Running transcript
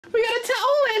We got a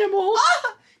towel animal.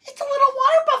 Ah, it's a little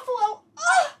water buffalo.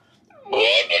 Ah.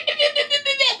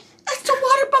 It's a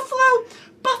water buffalo.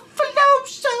 Buffalo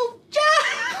soldier.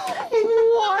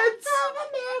 What?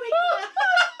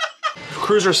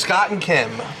 Cruiser Scott and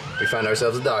Kim. We found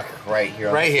ourselves a duck right here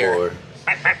on Right the here. floor.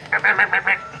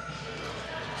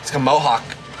 It's like a mohawk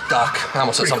duck. I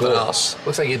almost said something Cool. else.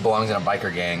 Looks like he belongs in a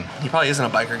biker gang. He probably is in a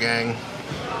biker gang.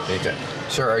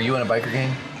 Sir, are you in a biker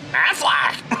gang?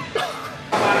 Affleck.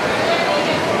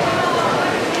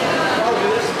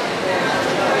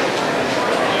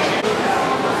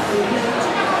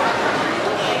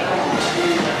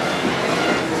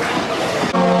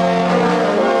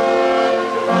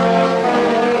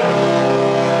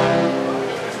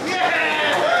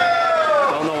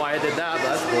 Don't know why I did that, but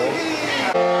that's cool.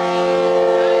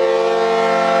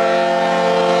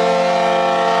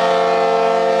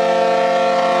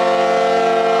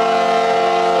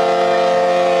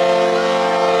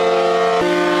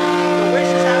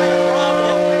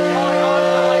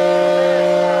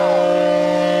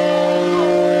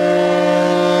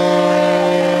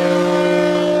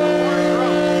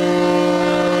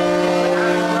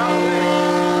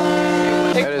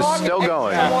 Still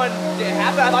going. I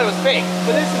thought it was fake,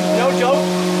 but this is no joke,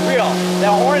 real. The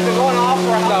horns are going off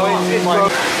for how long? It's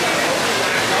broken.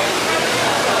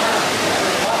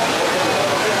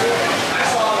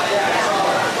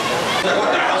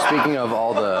 Speaking of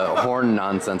all the horn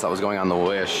nonsense that was going on the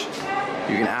Wish,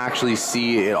 you can actually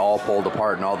see it all pulled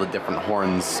apart and all the different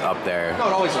horns up there. No,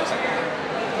 it always looks like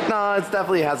that. No, it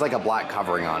definitely has like a black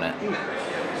covering on it.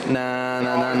 No.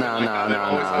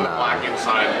 Black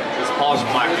inside. This polished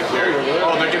black interior.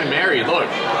 Oh, they're getting married. Look.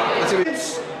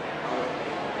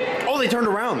 Oh, they turned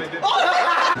around.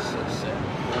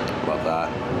 Love that.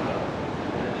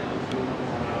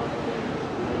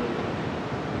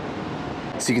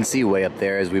 So you can see way up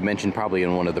there, as we mentioned probably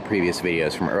in one of the previous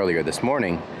videos from earlier this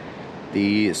morning,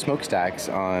 the smokestacks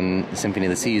on Symphony of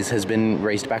the Seas has been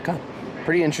raised back up.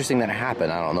 Pretty interesting that it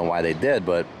happened. I don't know why they did,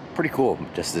 but pretty cool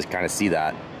just to kind of see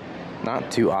that.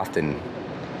 Not too often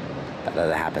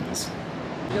that happens.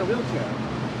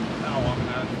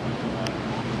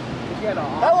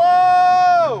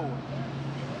 Hello!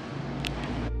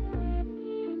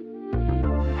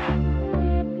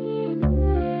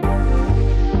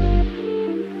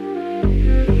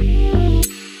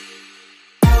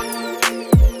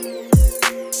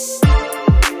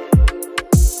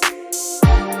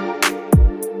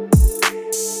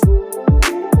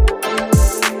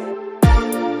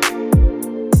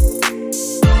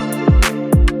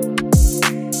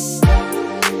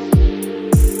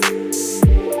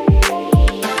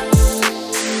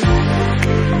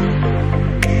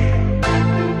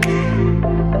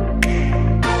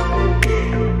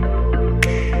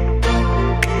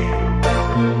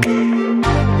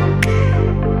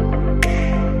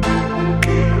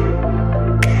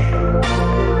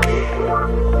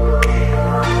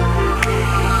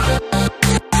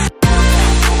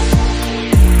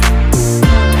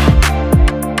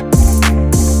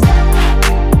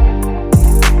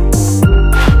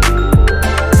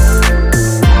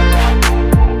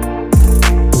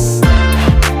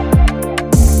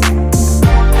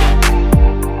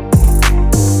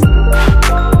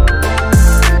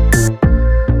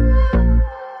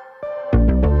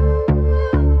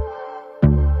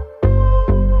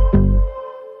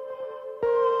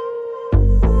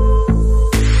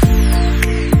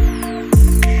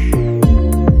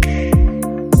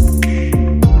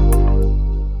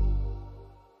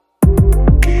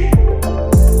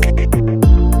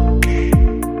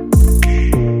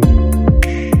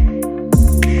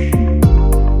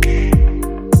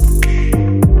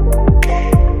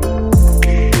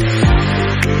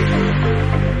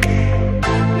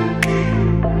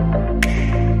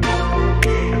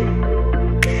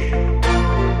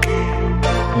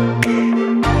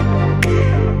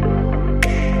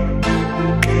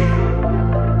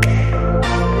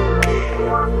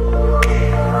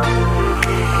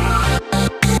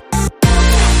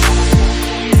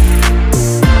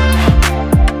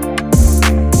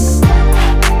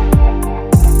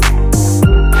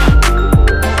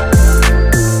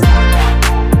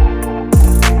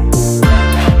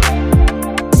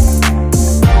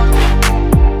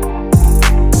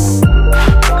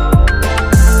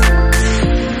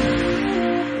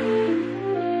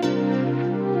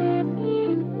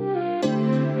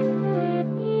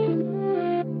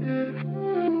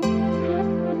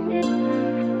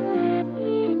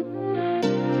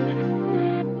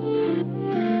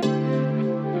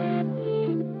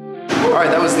 Alright,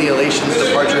 that was the Elations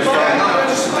departure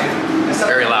from... It's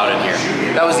very loud in here.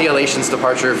 That was the Elations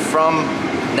departure from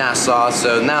Nassau.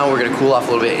 So now we're gonna cool off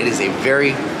a little bit. It is a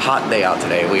very hot day out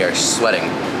today. We are sweating.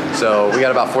 So we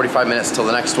got about 45 minutes till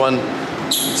the next one.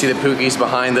 See the Pookies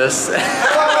behind us. My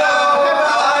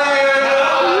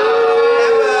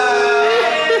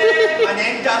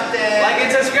name's Dustin. Like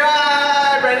and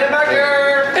subscribe, Brandon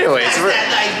Becker. Anyways,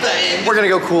 we're gonna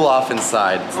go cool off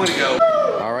inside. I'm gonna go.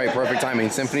 All right, perfect timing.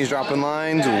 Symphony's dropping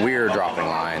lines, we're dropping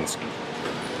lines.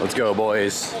 Let's go,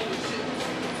 boys.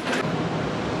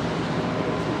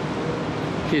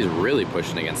 He's really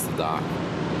pushing against the dock.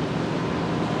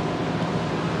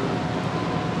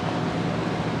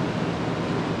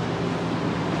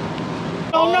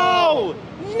 Oh no!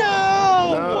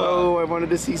 No! No, I wanted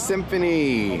to see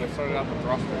Symphony. They started out the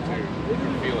thruster too. You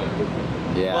can feel it.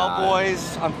 Yeah. Well,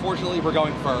 boys, unfortunately, we're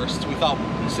going first. We thought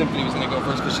Symphony was gonna go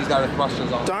first because she's got her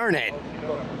thrusters on. Darn it.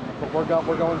 But we're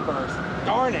going first.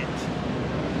 Darn it!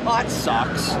 Oh, that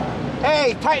sucks.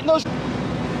 Hey, tighten those.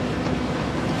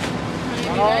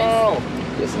 Oh!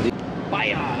 Yes, indeed.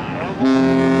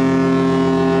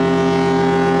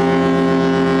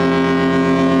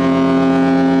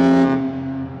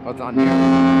 What's on here?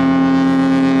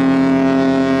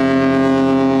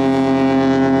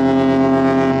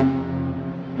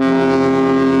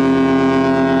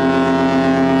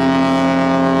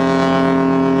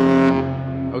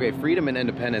 Okay, freedom and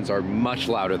independence are much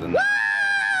louder than that.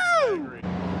 They're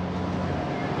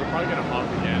probably gonna honk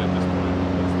again at this point.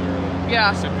 Because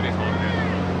Yeah. Symphony's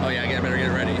honking. Oh yeah, I better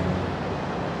get ready.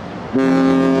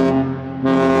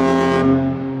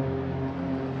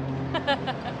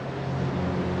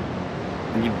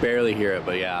 You can barely hear it,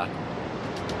 but yeah.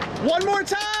 One more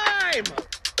time!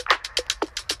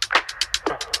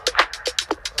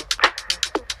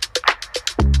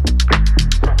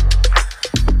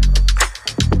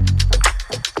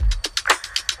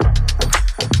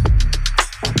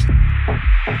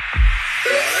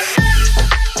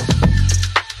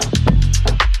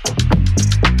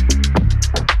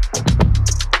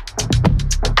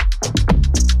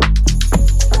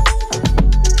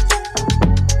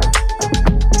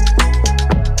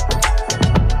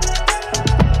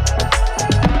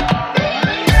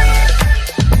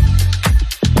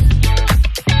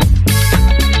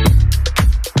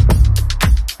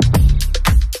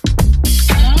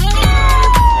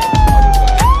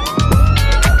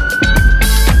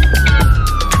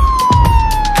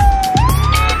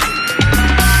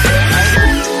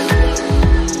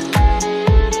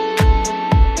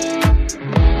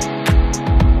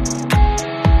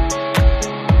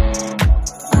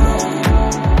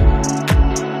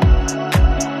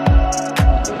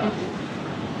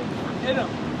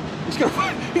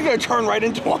 He's gonna turn right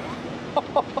into him.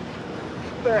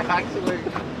 They're actually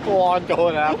full on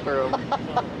going after him.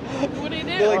 What do you do?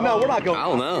 They're like, no, we're not going. I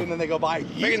don't know. And then they go by.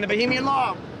 Breaking the Bahamian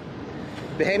law.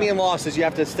 Bahamian law says you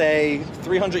have to stay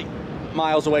 300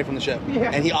 miles away from the ship.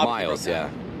 Yeah. And he Miles, yeah.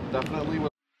 Definitely was.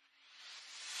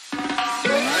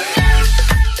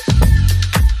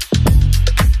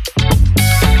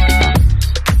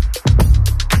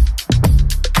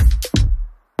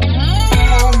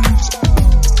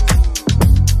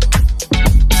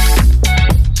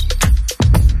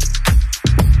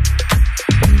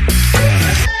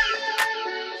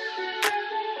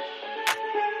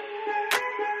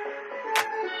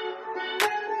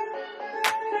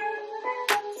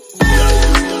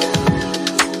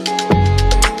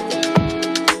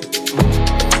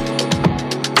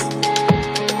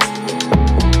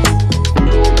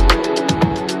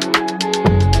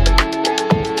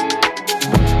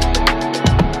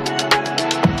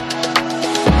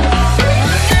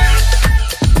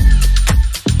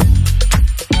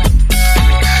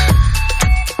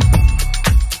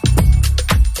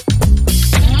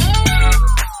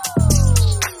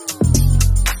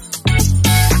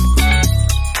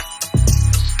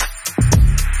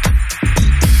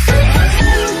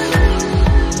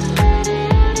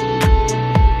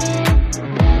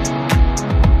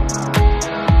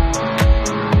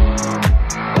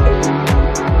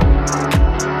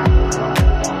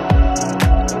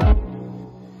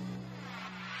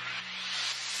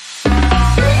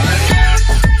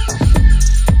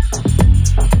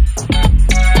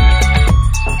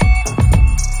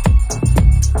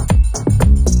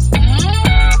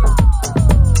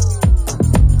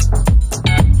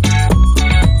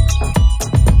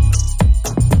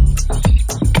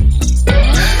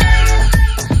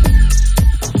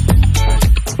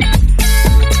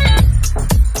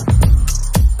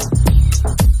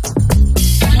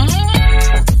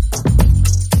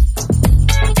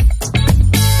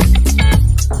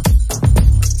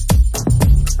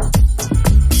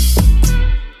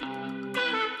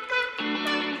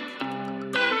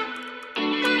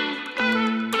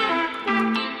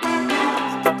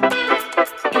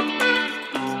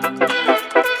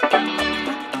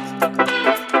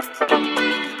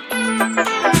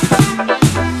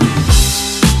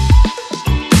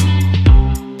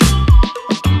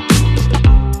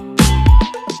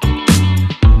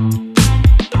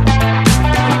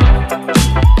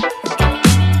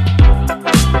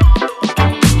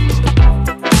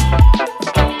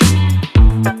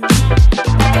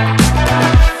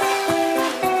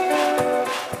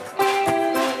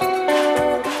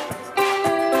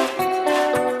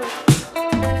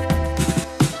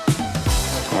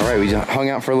 we hung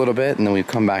out for a little bit, and then we've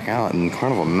come back out, and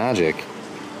Carnival Magic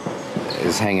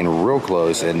is hanging real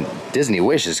close, and Disney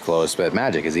Wish is close, but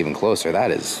Magic is even closer.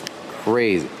 That is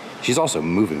crazy. She's also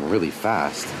moving really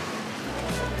fast.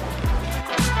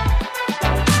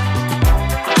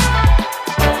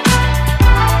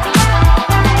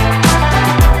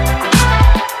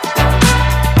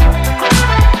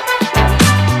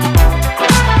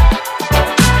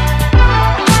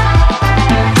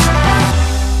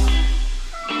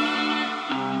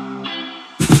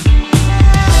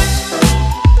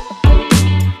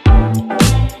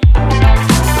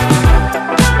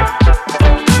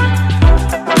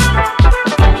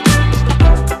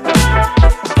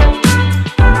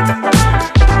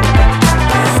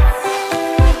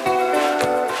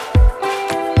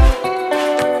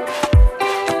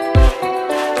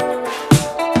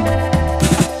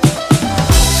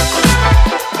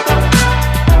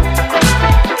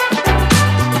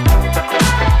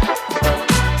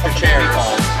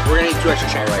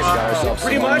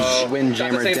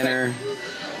 Windjammer dinner.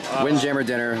 Windjammer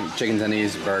dinner, chicken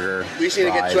tendies, burger. We just need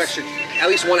to get 2 extra, at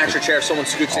least 1 extra chair if someone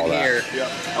scoots in here. Yeah,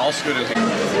 I'll scoot in here.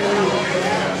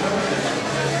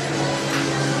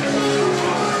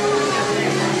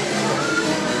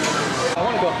 I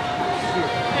want to go.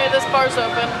 Hey, this bar's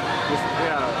open.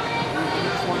 Yeah, he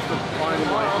just wants to find, he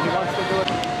wants to do it.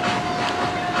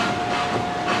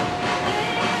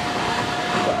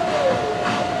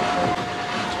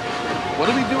 What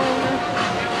are we doing over there?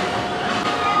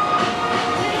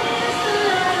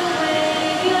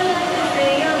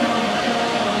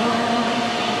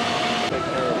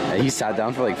 He sat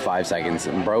down for like 5 seconds,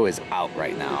 and bro is out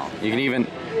right now. You can even...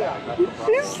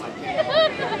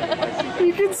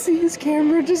 you can see his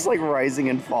camera just like rising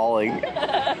and falling.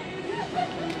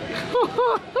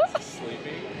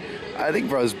 I think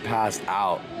bro's passed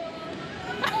out.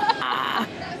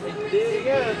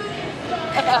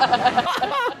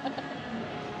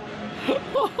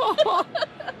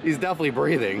 He's definitely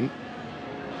breathing.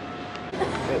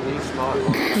 At least not.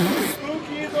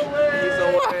 Spooky's away! He's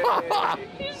away!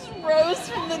 He just rose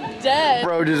from the dead.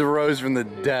 Bro just rose from the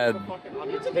dead.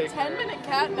 You took a 10-minute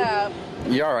cat nap.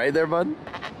 You alright there, bud?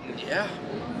 Yeah.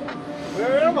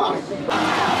 Where am I?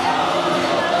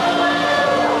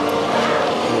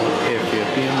 If you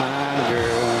be my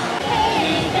girl.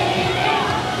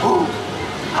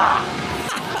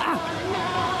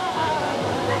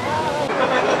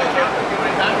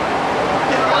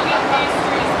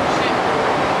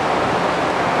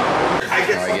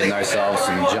 Alright, getting ourselves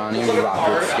some Johnny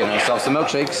Rockets, getting ourselves some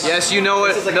milkshakes. Yes, you know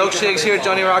it. Milkshakes here at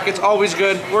Johnny Rockets, always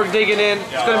good. We're digging in.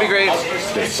 It's gonna be great.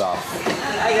 Good stuff.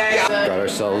 Got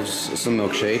ourselves some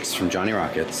milkshakes from Johnny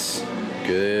Rockets.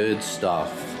 Good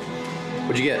stuff.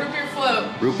 What'd you get? Root beer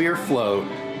float. Root beer float.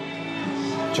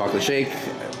 Chocolate shake.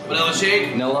 Vanilla shake.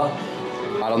 Vanilla.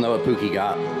 I don't know what Pookie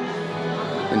got.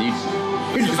 And you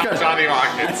just got Johnny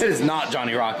Rockets. It is not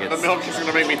Johnny Rockets. The milk is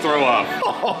gonna make me throw up.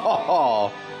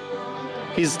 Oh,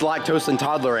 he's lactose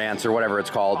intolerant or whatever it's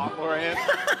called.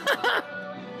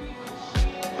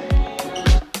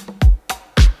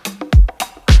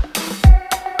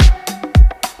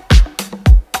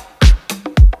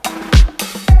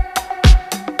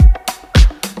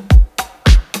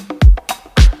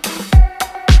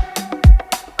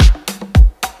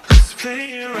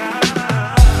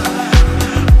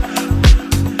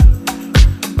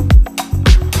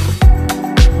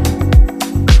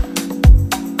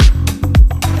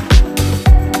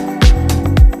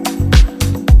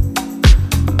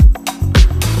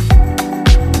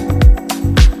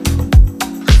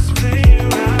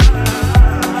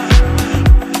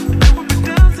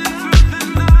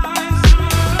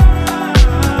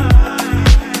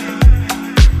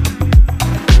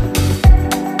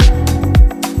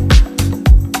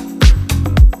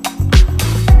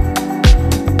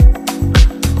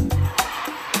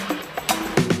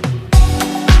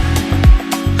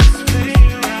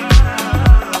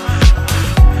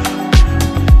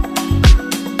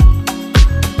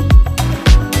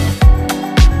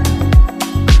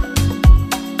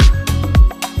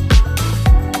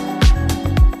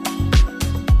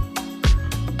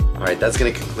 Alright, that's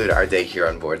going to conclude our day here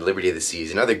on board Liberty of the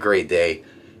Seas. Another great day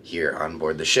here on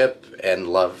board the ship, and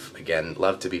love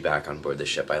to be back on board the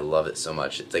ship. I love it so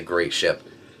much. It's a great ship,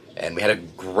 and we had a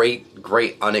great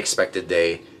unexpected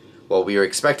day. Well, we were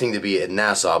expecting to be in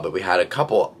Nassau, but we had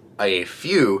a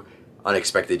few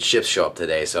unexpected ships show up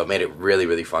today, so it made it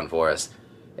really fun for us.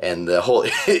 And the whole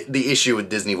the issue with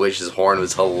Disney Wish's horn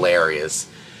was hilarious.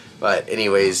 But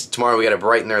anyways, tomorrow we got a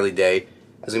bright and early day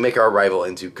as we make our arrival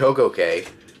into Coco Cay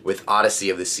with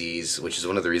Odyssey of the Seas, which is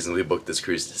one of the reasons we booked this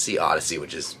cruise, to see Odyssey,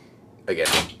 which is again,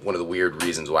 one of the weird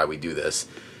reasons why we do this.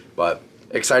 But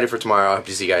excited for tomorrow. I hope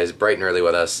to see you guys bright and early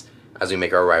with us as we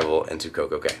make our arrival into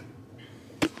Coco Cay.